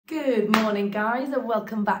Good morning guys, and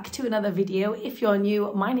welcome back to another video. If you're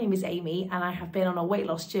new, my name is Amy and I have been on a weight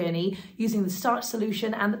loss journey using the Starch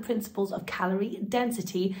Solution and the principles of calorie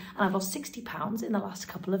density, and I've lost 60 pounds in the last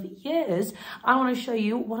couple of years. I want to show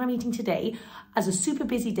you what I'm eating today as a super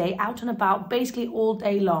busy day, out and about basically all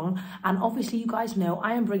day long. And obviously you guys know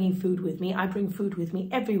I am bringing food with me. I bring food with me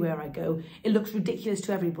everywhere I go. It looks ridiculous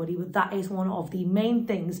to everybody, but that is one of the main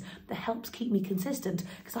things that helps keep me consistent,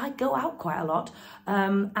 because I go out quite a lot.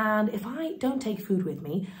 And if I don't take food with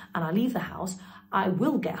me and I leave the house, I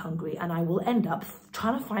will get hungry and I will end up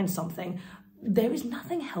trying to find something. There is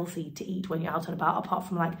nothing healthy to eat when you're out and about, apart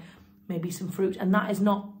from like maybe some fruit, and that is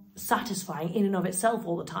not satisfying in and of itself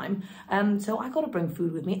all the time. So I got to bring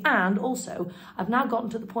food with me. And also I've now gotten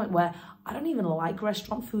to the point where I don't even like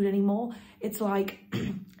restaurant food anymore. It's like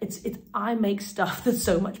I make stuff that's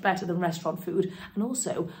so much better than restaurant food, and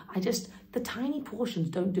also the tiny portions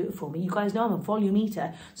don't do it for me. You guys know I'm a volume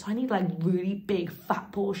eater, so I need like really big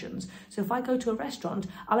fat portions. So if I go to a restaurant,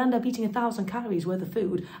 I'll end up eating 1,000 calories worth of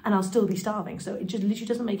food and I'll still be starving. So it just literally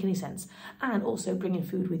doesn't make any sense. And also bringing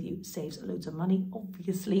food with you saves loads of money,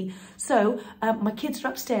 obviously. So my kids are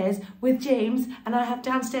upstairs with James and I have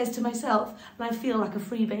downstairs to myself, and I feel like a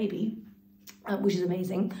free baby, which is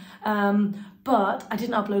amazing. But I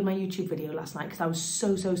didn't upload my YouTube video last night because I was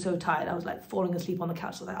so tired. I was like falling asleep on the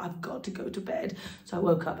couch. So I was like, I've got to go to bed. So I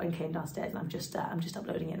woke up and came downstairs, and I'm just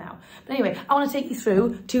uploading it now. But anyway, I want to take you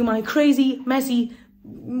through to my crazy, messy,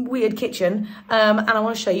 weird kitchen, and I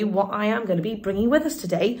want to show you what I am going to be bringing with us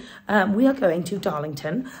today. We are going to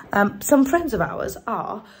Darlington. Some friends of ours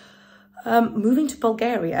are moving to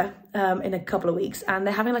Bulgaria in a couple of weeks, and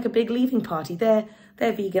they're having like a big leaving party. They're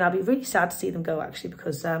vegan. I'll be really sad to see them go, actually,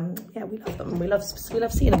 because yeah, we love them. We love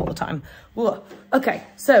seeing them all the time. Whoa. Okay,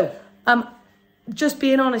 so just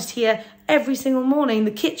being honest here, every single morning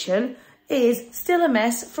the kitchen is still a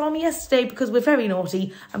mess from yesterday because we're very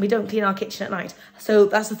naughty and we don't clean our kitchen at night. So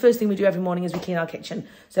that's the first thing we do every morning, is we clean our kitchen.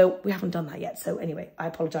 So we haven't done that yet. So anyway, I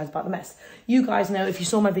apologise about the mess. You guys know, if you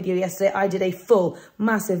saw my video yesterday, I did a full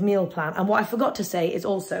massive meal plan. And what I forgot to say is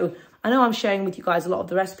also, I know I'm sharing with you guys a lot of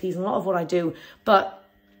the recipes and a lot of what I do, but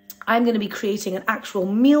I'm going to be creating an actual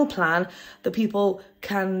meal plan that people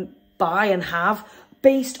can buy and have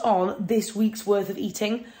based on this week's worth of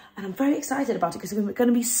eating. And I'm very excited about it because it's going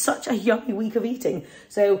to be such a yummy week of eating.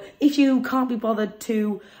 So if you can't be bothered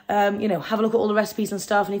to, you know, have a look at all the recipes and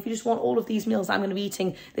stuff, and if you just want all of these meals that I'm going to be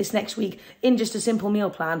eating this next week in just a simple meal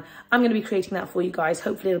plan, I'm going to be creating that for you guys.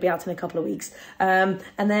 Hopefully it'll be out in a couple of weeks. And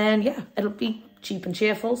then, yeah, it'll be cheap and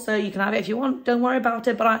cheerful, so you can have it if you want. Don't worry about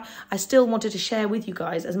it. But I still wanted to share with you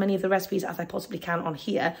guys as many of the recipes as I possibly can on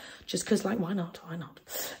here, just because, like, why not?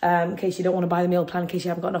 In case you don't want to buy the meal plan, in case you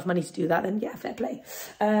haven't got enough money to do that, then yeah, fair play.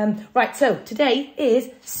 Right, so today is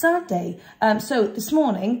Sunday. So this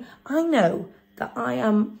morning, I know that I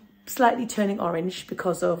am slightly turning orange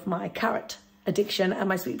because of my carrot addiction and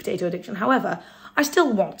my sweet potato addiction. However, I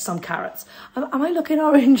still want some carrots. Am I looking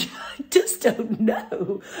orange? I just don't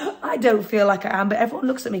know. I don't feel like I am, but everyone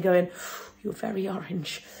looks at me going, you're very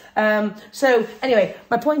orange. So anyway,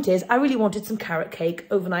 my point is, I really wanted some carrot cake,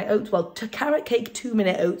 overnight oats. Well, carrot cake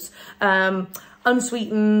 2-minute oats,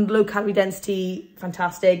 unsweetened, low calorie density,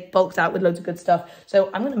 fantastic, bulked out with loads of good stuff. So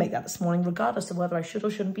I'm going to make that this morning, regardless of whether I should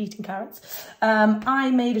or shouldn't be eating carrots.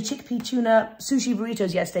 I made a chickpea tuna sushi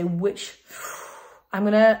burritos yesterday, which I'm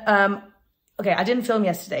going to... Okay, I didn't film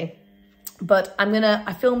yesterday, but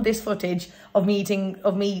I filmed this footage of me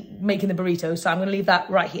making the burritos, so I'm gonna leave that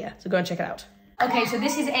right here. So go and check it out. Okay, so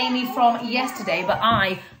this is Amy from yesterday, but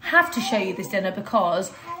I have to show you this dinner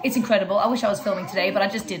because it's incredible. I wish I was filming today, but I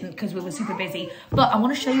just didn't because we were super busy. But I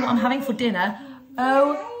want to show you what I'm having for dinner.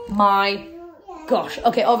 Oh my gosh.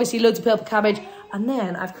 Okay, obviously loads of purple cabbage, and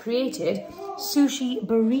then I've created sushi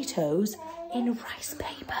burritos in rice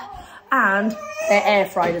paper. And they're air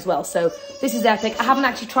fried as well. So this is epic. I haven't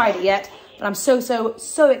actually tried it yet, but I'm so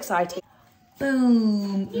excited.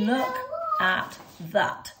 Boom, look at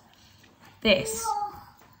that. This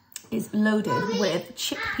is loaded with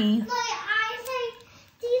chickpea,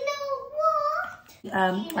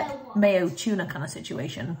 like mayo tuna kind of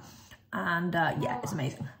situation. And yeah, it's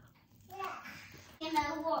amazing.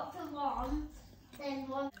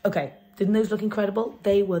 Okay, didn't those look incredible?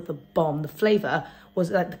 They were the bomb. The flavour was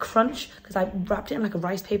like the crunch, because I wrapped it in like a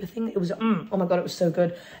rice paper thing. It was, oh my God, it was so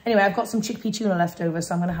good. Anyway, I've got some chickpea tuna left over,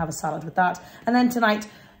 so I'm going to have a salad with that. And then tonight,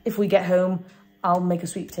 if we get home, I'll make a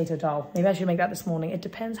sweet potato dal. Maybe I should make that this morning. It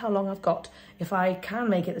depends how long I've got. If I can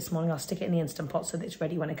make it this morning, I'll stick it in the Instant Pot so that it's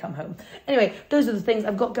ready when I come home. Anyway, those are the things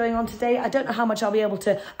I've got going on today. I don't know how much I'll be able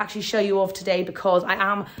to actually show you off today because I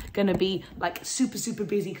am going to be like super, super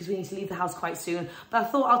busy because we need to leave the house quite soon. But I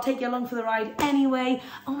thought I'll take you along for the ride anyway.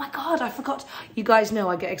 Oh my God, I forgot. You guys know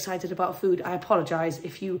I get excited about food. I apologize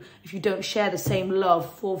if you don't share the same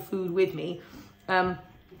love for food with me.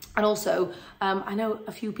 And also, I know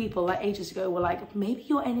a few people like ages ago were like, maybe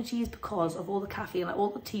your energy is because of all the caffeine, like all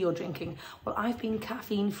the tea you're drinking. Well, I've been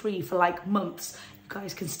caffeine free for like months. You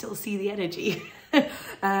guys can still see the energy.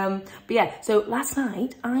 But yeah, so last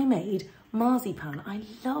night I made marzipan. I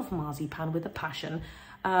love marzipan with a passion.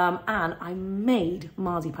 And I made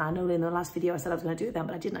marzipan. I know in the last video I said I was going to do it then,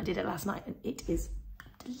 but I didn't. I did it last night and it is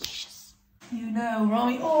delicious. You know,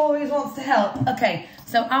 Romy always wants to help. Okay,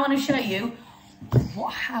 so I want to show you what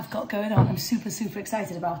I have got going on. I'm super, super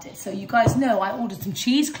excited about it. So you guys know I ordered some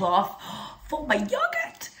cheesecloth for my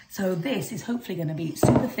yogurt. So this is hopefully going to be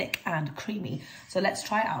super thick and creamy. So let's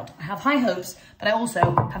try it out. I have high hopes, but I also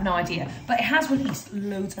have no idea. But it has released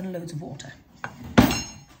loads and loads of water.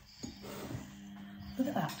 Look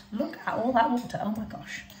at that. Look at all that water. Oh my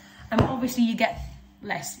gosh. I mean, obviously you get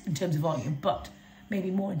less in terms of volume, but maybe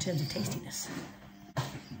more in terms of tastiness.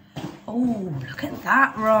 Oh, look at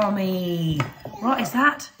that, Romy. What is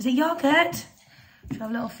that? Is it yogurt? Should I have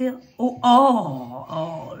a little feel?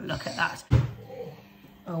 Oh, look at that.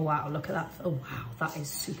 Oh, wow, look at that. Oh, wow, that is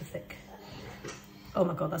super thick. Oh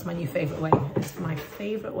my God, that's my new favourite way. It's my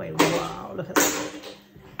favourite way. Wow, look at that.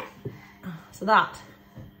 So that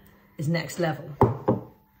is next level.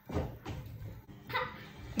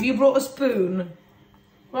 Have you brought a spoon?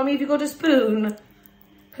 Romy, have you got a spoon?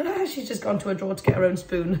 She's just gone to a drawer to get her own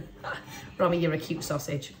spoon. Romy, you're a cute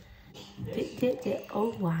sausage.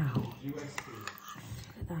 Oh, wow. Look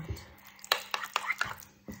at that.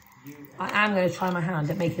 I am going to try my hand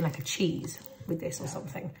at making like a cheese with this or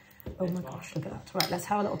something. Oh my gosh, look at that. Right, let's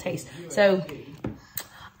have a little taste. So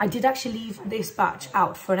I did actually leave this batch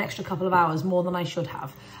out for an extra couple of hours, more than I should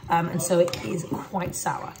have. And so it is quite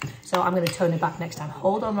sour. So I'm going to tone it back next time.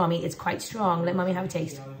 Hold on, Romy, it's quite strong. Let Mummy have a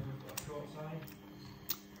taste.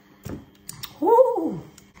 Ooh.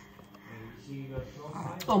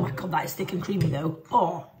 Oh my God, that is thick and creamy though.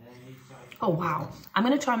 Oh wow. I'm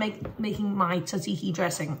going to try making my tzatziki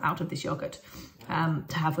dressing out of this yogurt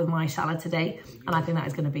to have with my salad today. And I think that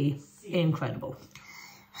is going to be incredible.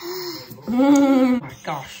 Oh my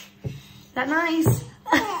gosh. Is that nice?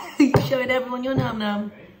 You're showing everyone your num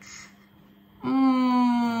num.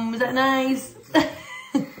 Is that nice?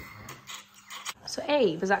 So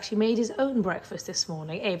Abe has actually made his own breakfast this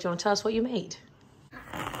morning. Abe, do you want to tell us what you made?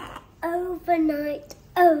 Overnight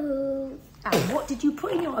oats. And what did you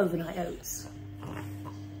put in your overnight oats?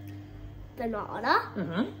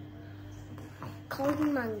 Banana. Cold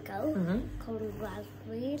mango. Cold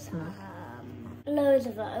raspberries. Loads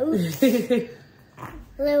of oats. A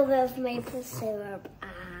little bit of maple syrup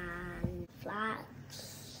and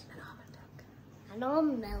flax. And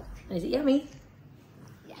almond milk. Is it yummy?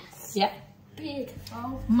 Yes. Yeah.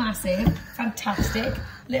 Beautiful. Massive, fantastic,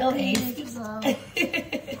 little Abe.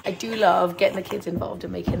 I do love getting the kids involved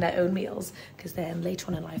in making their own meals because then later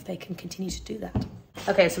on in life they can continue to do that.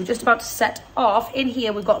 Okay, so we're just about to set off. In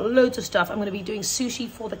here we've got loads of stuff. I'm going to be doing sushi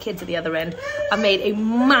for the kids at the other end. I've made a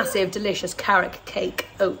massive, delicious carrot cake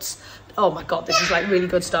oats. Oh my God, this is like really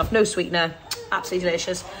good stuff. No sweetener, absolutely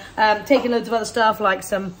delicious. Taking loads of other stuff like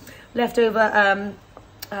some leftover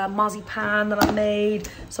marzipan that I made,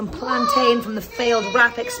 some plantain from the failed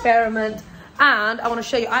wrap experiment, and I want to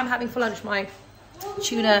show you, I'm having for lunch my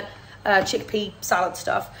tuna chickpea salad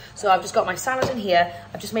stuff. So I've just got my salad in here.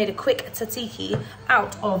 I've just made a quick tzatziki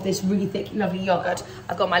out of this really thick, lovely yogurt.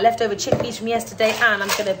 I've got my leftover chickpeas from yesterday, and I'm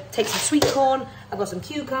going to take some sweet corn. I've got some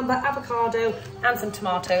cucumber, avocado, and some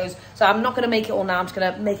tomatoes. So I'm not going to make it all now. I'm just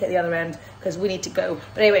going to make it at the other end because we need to go.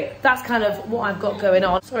 But anyway, that's kind of what I've got going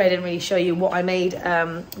on. Sorry I didn't really show you what I made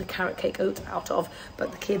the carrot cake oats out of,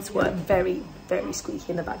 but the kids were very, very squeaky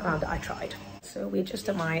in the background. I tried. So we're just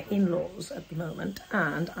at my in-laws at the moment,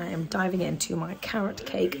 and I am diving into my carrot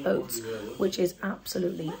cake oats, which is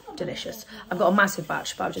absolutely delicious. I've got a massive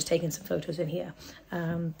batch, but I've just taken some photos in here.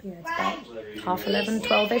 Yeah, it's about 11:30,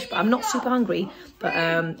 12ish, but I'm not super hungry. But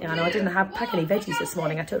yeah, I know I didn't pack any veggies this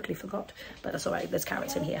morning. I totally forgot, but that's all right. There's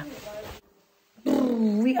carrots in here.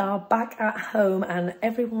 We are back at home and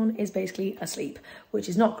everyone is basically asleep, which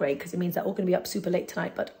is not great because it means they're all going to be up super late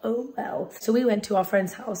tonight, but oh well. So we went to our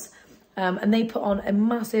friend's house and they put on a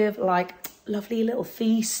massive, like, lovely little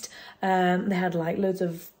feast. They had like loads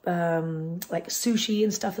of like sushi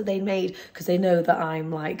and stuff that they made, because they know that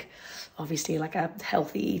I'm like obviously like a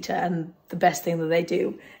healthy eater, and the best thing that they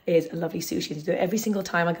do is a lovely sushi. They do it every single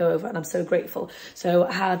time I go over, and I'm so grateful. So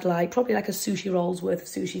I had like probably like a sushi roll's worth of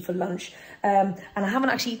sushi for lunch, and I haven't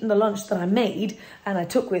actually eaten the lunch that I made and I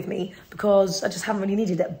took with me because I just haven't really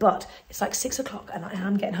needed it. But it's like 6 o'clock and I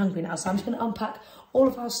am getting hungry now, so I'm just going to unpack all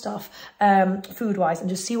of our stuff food-wise and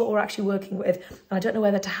just see what we're actually working with. And I don't know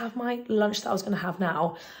whether to have my lunch that I was going to have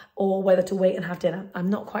now or whether to wait and have dinner. I'm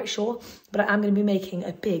not quite sure, but I am going to be making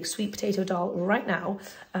a big sweet potato dal right now.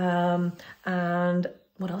 And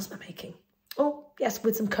what else am I making? Oh, yes,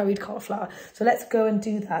 with some curried cauliflower. So let's go and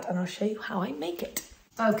do that, and I'll show you how I make it.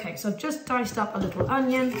 Okay, so I've just diced up a little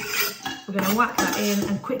onion. We're going to whack that in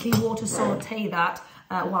and quickly water saute that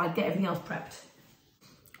while I get everything else prepped.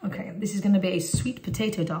 Okay, this is going to be a sweet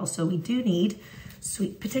potato dal, so we do need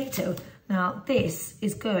sweet potato. Now, this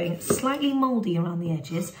is going slightly mouldy around the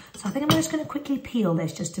edges, so I think I'm just going to quickly peel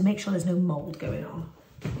this just to make sure there's no mould going on.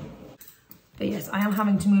 But yes, I am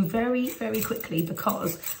having to move very, very quickly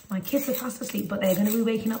because my kids are fast asleep, but they're going to be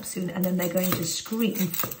waking up soon, and then they're going to scream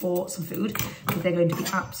for some food because they're going to be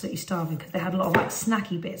absolutely starving, because they had a lot of like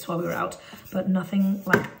snacky bits while we were out, but nothing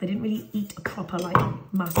like, they didn't really eat a proper like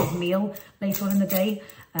massive meal later on in the day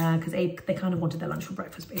because they kind of wanted their lunch for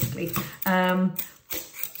breakfast basically.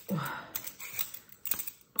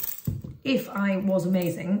 If I was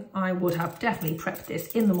amazing, I would have definitely prepped this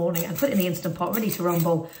in the morning and put it in the Instant Pot ready to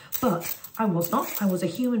rumble, but I was not. I was a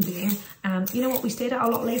human being, and you know what, we stayed out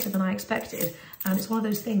a lot later than I expected, and it's one of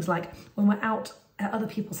those things like when we're out at other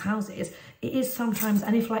people's houses, it is sometimes,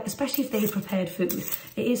 and if like, especially if they've prepared food,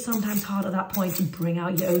 it is sometimes hard at that point to bring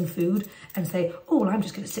out your own food and say, oh, well, I'm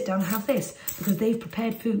just going to sit down and have this, because they've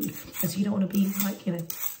prepared food, and so you don't want to be like, you know,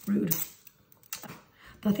 rude.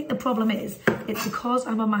 But I think the problem is, it's because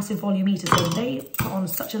I'm a massive volume eater, so they put on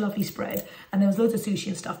such a lovely spread, and there was loads of sushi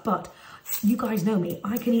and stuff, but you guys know me,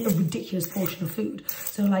 I can eat a ridiculous portion of food.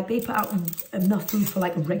 So like, they put out enough food for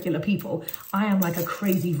like regular people. I am like a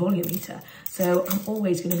crazy volume eater, so I'm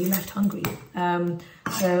always going to be left hungry.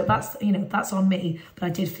 So that's, you know, that's on me, but I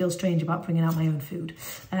did feel strange about bringing out my own food.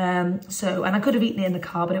 And I could have eaten it in the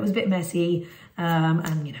car, but it was a bit messy.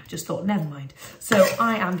 And you know, just thought, never mind. So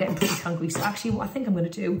I am getting pretty hungry. So actually what I think I'm going to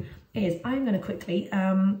do is I'm going to quickly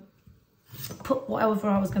put whatever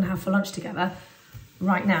I was going to have for lunch together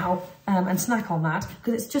right now and snack on that,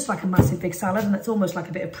 because it's just like a massive big salad, and it's almost like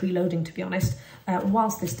a bit of preloading, to be honest,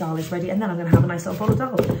 whilst this dal is ready, and then I'm going to have a nice little bowl of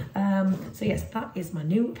dal. So yes, that is my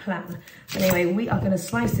new plan. But anyway, we are going to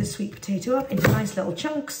slice this sweet potato up into nice little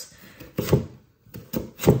chunks.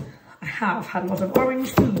 I have had a lot of orange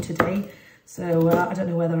food today, so I don't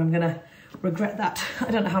know whether I'm going to regret that.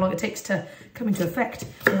 I don't know how long it takes to come into effect,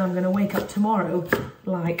 and I'm going to wake up tomorrow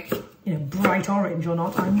like, you know, bright orange or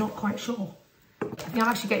not. I'm not quite sure. I think I'm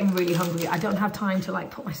actually getting really hungry. I don't have time to like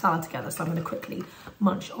put my salad together, so I'm going to quickly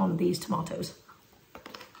munch on these tomatoes.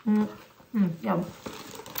 Yum.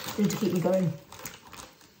 Need to keep me going.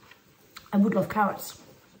 I would love carrots,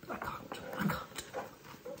 but I can't.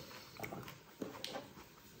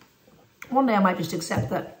 One day I might just accept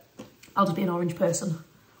that I'll just be an orange person.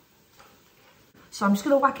 So I'm just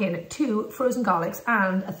going to whack in 2 frozen garlics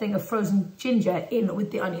and a thing of frozen ginger in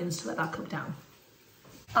with the onions to let that cook down.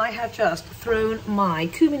 I have just thrown my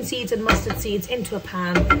cumin seeds and mustard seeds into a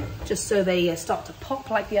pan just so they start to pop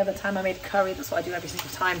like the other time I made curry. That's what I do every single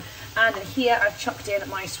time. And here I've chucked in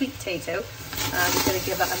my sweet potato. I'm just going to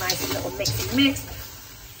give that a nice little mixy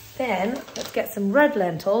mix. Then let's get some red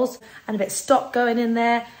lentils and a bit of stock going in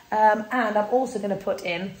there. And I'm also going to put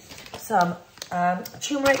in some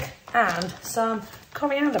turmeric and some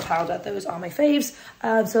coriander powder. Those are my faves.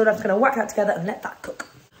 So I'm going to whack that together and let that cook.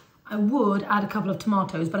 I would add a couple of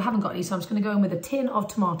tomatoes, but I haven't got any, so I'm just going to go in with a tin of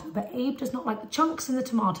tomato. But Abe does not like the chunks in the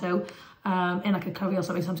tomato in like a curry or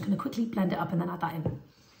something, so I'm just going to quickly blend it up and then add that in.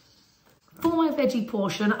 For my veggie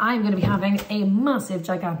portion, I'm going to be having a massive,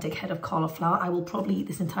 gigantic head of cauliflower. I will probably eat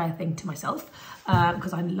this entire thing to myself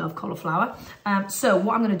because I love cauliflower. So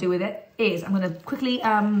what I'm going to do with it is I'm going to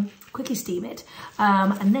quickly steam it,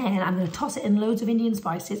 and then I'm going to toss it in loads of Indian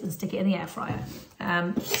spices and stick it in the air fryer.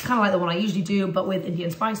 It's kind of like the one I usually do, but with Indian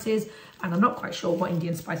spices, and I'm not quite sure what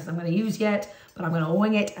Indian spices I'm going to use yet, but I'm going to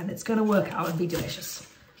wing it and it's going to work out and be delicious.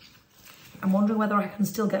 I'm wondering whether I can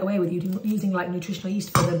still get away with using like nutritional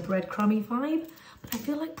yeast for the breadcrumby vibe, but I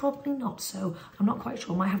feel like probably not, so I'm not quite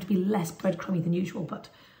sure. Might have to be less breadcrumby than usual, but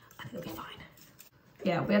I think it'll be fine.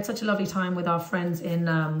 Yeah, we had such a lovely time with our friends in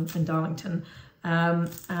Darlington, and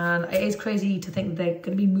it is crazy to think that they're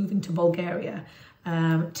going to be moving to Bulgaria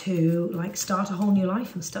to like start a whole new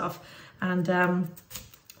life and stuff, and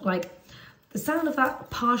like the sound of that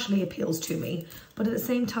partially appeals to me, but at the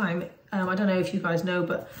same time, I don't know if you guys know,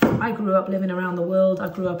 but I grew up living around the world. I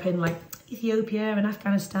grew up in like Ethiopia and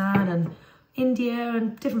Afghanistan and India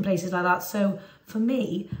and different places like that. So for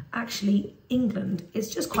me, actually, England is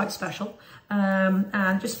just quite special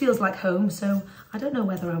and just feels like home. So I don't know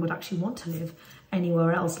whether I would actually want to live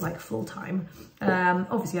anywhere else like full time.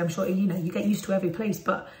 Obviously, I'm sure, you know, you get used to every place,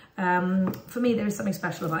 but for me, there is something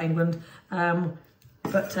special about England. You know,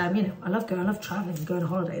 I love traveling and going on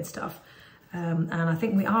holiday and stuff. And I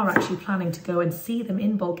think we are actually planning to go and see them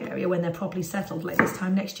in Bulgaria when they're properly settled, like this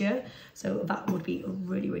time next year. So that would be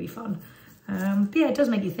really, really fun. But yeah, it does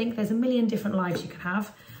make you think. There's a million different lives you can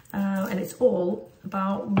have. And it's all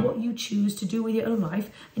about what you choose to do with your own life.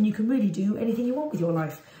 And you can really do anything you want with your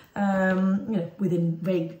life, you know, within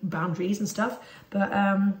vague boundaries and stuff. But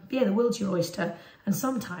yeah, the world's your oyster. And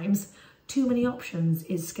sometimes too many options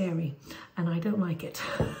is scary. And I don't like it.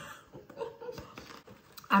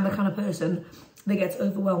 I'm the kind of person that gets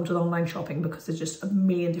overwhelmed with online shopping because there's just a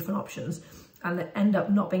million different options and they end up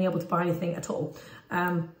not being able to buy anything at all,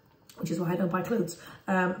 which is why I don't buy clothes.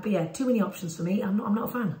 But yeah, too many options for me. I'm not a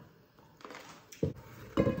fan.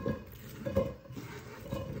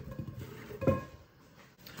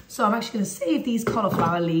 So I'm actually going to save these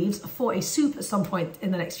cauliflower leaves for a soup at some point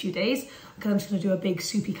in the next few days, because I'm just going to do a big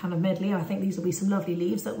soupy kind of medley. I think these will be some lovely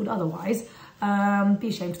leaves that would otherwise be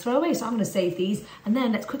a shame to throw away. So I'm going to save these and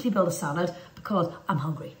then let's quickly build a salad because I'm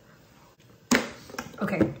hungry.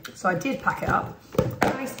 Okay, so I did pack it up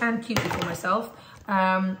nice and cutely for myself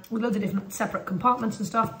with loads of different separate compartments and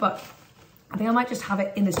stuff, but I think I might just have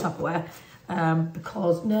it in this Tupperware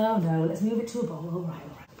because no, let's move it to a bowl. All right.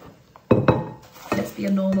 Let's be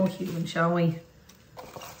a normal human, shall we?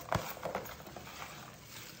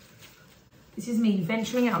 This is me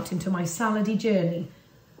venturing out into my salady journey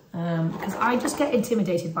because I just get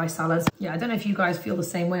intimidated by salads. Yeah, I don't know if you guys feel the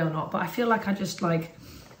same way or not, but I feel like I just like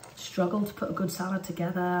struggle to put a good salad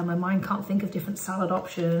together. My mind can't think of different salad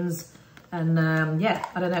options. And yeah,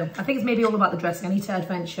 I don't know. I think it's maybe all about the dressing. I need to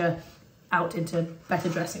adventure out into better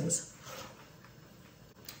dressings.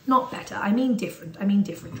 Not better, I mean different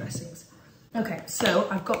dressings. Okay, so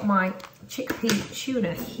I've got my chickpea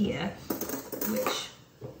tuna here, which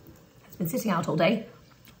has been sitting out all day.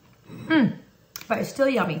 But it's still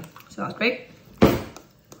yummy, so that's great.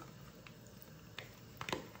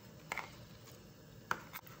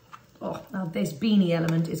 Oh, now this beanie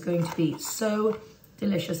element is going to be so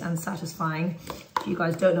delicious and satisfying. If you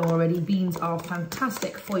guys don't know already, beans are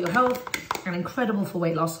fantastic for your health and incredible for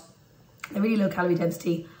weight loss. They're really low calorie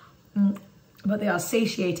density, but they are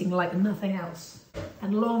satiating like nothing else.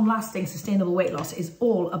 And long-lasting sustainable weight loss is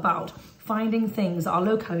all about finding things that are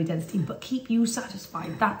low calorie density but keep you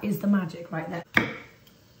satisfied. That is the magic right there.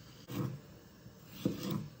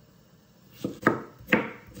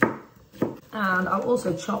 And I'll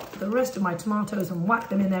also chop the rest of my tomatoes and whack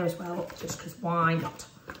them in there as well, just because why not?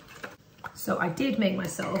 So I did make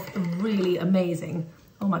myself a really amazing,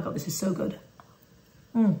 oh my God, this is so good.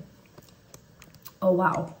 Oh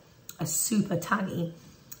wow, a super tangy,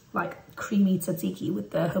 like creamy tzatziki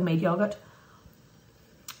with the homemade yogurt.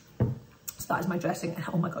 So that is my dressing, and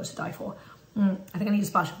oh my God, it's to die for. I think I need a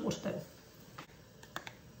splash of water though.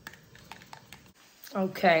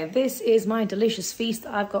 Okay, this is my delicious feast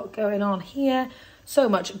that I've got going on here. So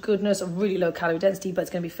much goodness, really low calorie density, but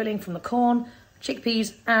it's going to be filling from the corn,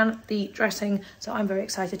 chickpeas and the dressing. So I'm very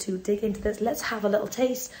excited to dig into this. Let's have a little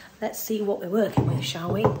taste. Let's see what we're working with,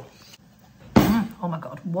 shall we? Oh my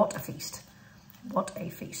God, what a feast. What a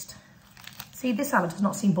feast. See, this salad does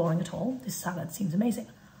not seem boring at all. This salad seems amazing.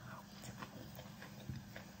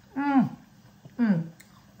 Oh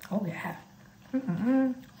yeah.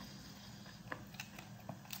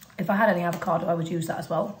 If I had any avocado, I would use that as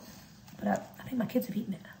well. But I think my kids have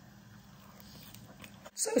eaten it.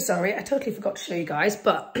 So sorry, I totally forgot to show you guys,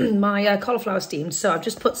 but my cauliflower steamed. So I've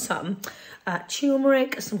just put some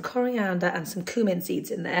turmeric, some coriander and some cumin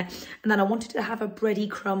seeds in there. And then I wanted to have a bready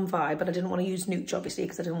crumb vibe, but I didn't want to use nooch, obviously,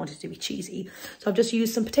 because I didn't want it to be cheesy. So I've just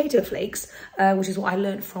used some potato flakes, which is what I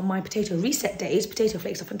learned from my potato reset days. Potato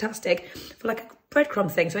flakes are fantastic for like a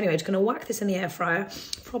breadcrumb thing. So anyway, I'm just going to whack this in the air fryer,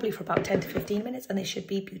 probably for about 10 to 15 minutes, and they should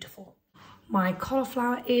be beautiful. My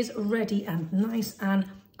cauliflower is ready and nice and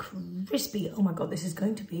crispy. Oh my God, this is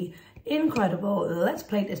going to be incredible. Let's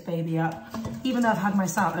plate this baby up. Even though I've had my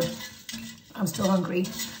salad, I'm still hungry,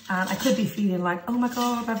 and I could be feeling like, oh my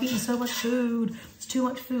God, I've eaten so much food. It's too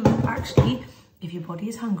much food. Actually, if your body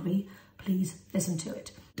is hungry, please listen to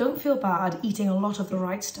it. Don't feel bad eating a lot of the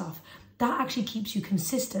right stuff. That actually keeps you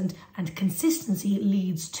consistent, and consistency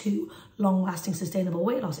leads to long-lasting sustainable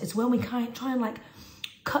weight loss. It's when we try and like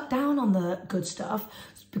cut down on the good stuff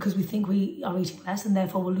because we think we are eating less and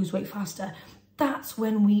therefore we'll lose weight faster, that's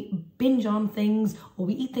when we binge on things or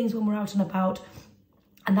we eat things when we're out and about.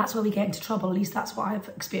 And that's where we get into trouble. At least that's what I've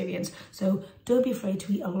experienced. So don't be afraid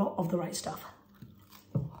to eat a lot of the right stuff.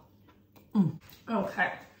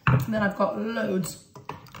 Okay, and then I've got loads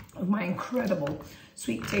of my incredible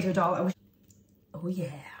sweet potato dal. Oh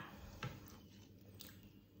yeah.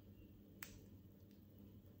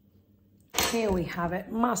 Here we have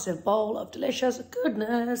it, massive bowl of delicious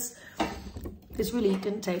goodness. This really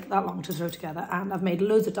didn't take that long to throw together, and I've made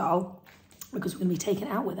loads of dal because we're going to be taking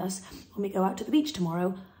it out with us when we go out to the beach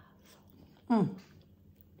tomorrow. Oh,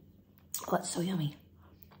 that's so yummy.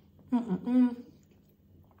 And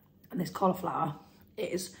this cauliflower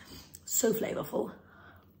is so flavourful.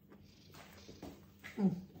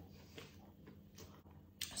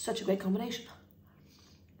 Such a great combination.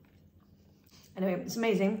 Anyway, it's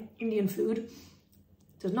amazing. Indian food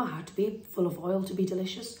does not have to be full of oil to be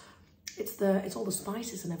delicious. It's all the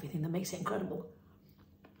spices and everything that makes it incredible.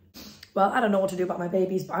 Well, I don't know what to do about my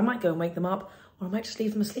babies, but I might go and wake them up, or I might just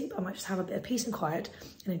leave them asleep. I might just have a bit of peace and quiet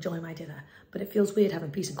and enjoy my dinner. But it feels weird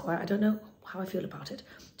having peace and quiet. I don't know how I feel about it.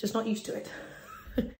 Just not used to it.